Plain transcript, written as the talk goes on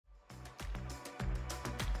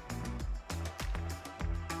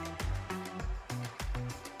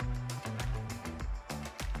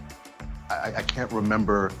I can't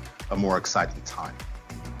remember a more exciting time.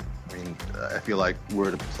 I mean, I feel like we're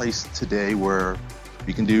at a place today where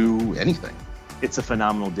we can do anything. It's a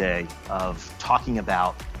phenomenal day of talking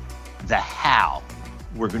about the how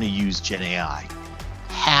we're going to use GenAI,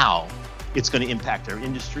 how it's going to impact our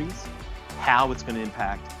industries, how it's going to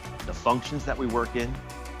impact the functions that we work in,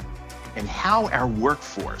 and how our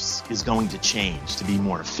workforce is going to change to be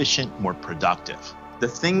more efficient, more productive. The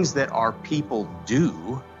things that our people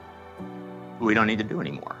do, we don't need to do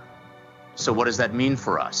anymore. So what does that mean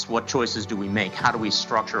for us? What choices do we make? How do we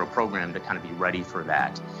structure a program to kind of be ready for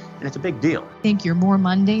that? And it's a big deal. I think your more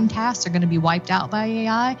mundane tasks are going to be wiped out by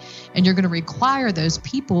AI, and you're going to require those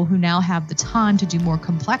people who now have the time to do more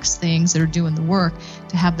complex things that are doing the work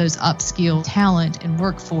to have those upskilled talent and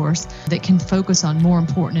workforce that can focus on more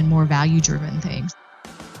important and more value-driven things.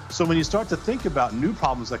 So when you start to think about new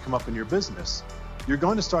problems that come up in your business, you're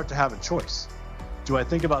going to start to have a choice. Do I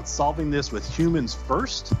think about solving this with humans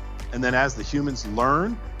first, and then as the humans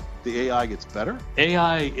learn, the AI gets better?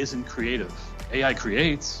 AI isn't creative. AI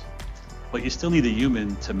creates, but you still need a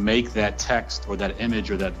human to make that text or that image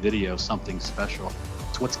or that video something special.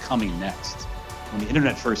 It's what's coming next. When the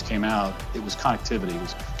internet first came out, it was connectivity. It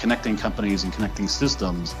was connecting companies and connecting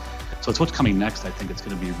systems. So it's what's coming next. I think it's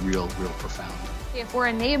going to be real profound. If we're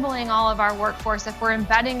enabling all of our workforce, if we're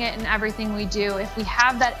embedding it in everything we do, if we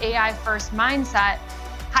have that AI first mindset,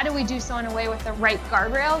 how do we do so in a way with the right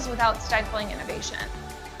guardrails without stifling innovation?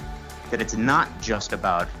 That it's not just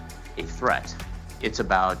about a threat, it's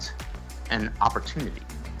about an opportunity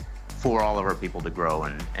for all of our people to grow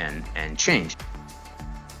and change.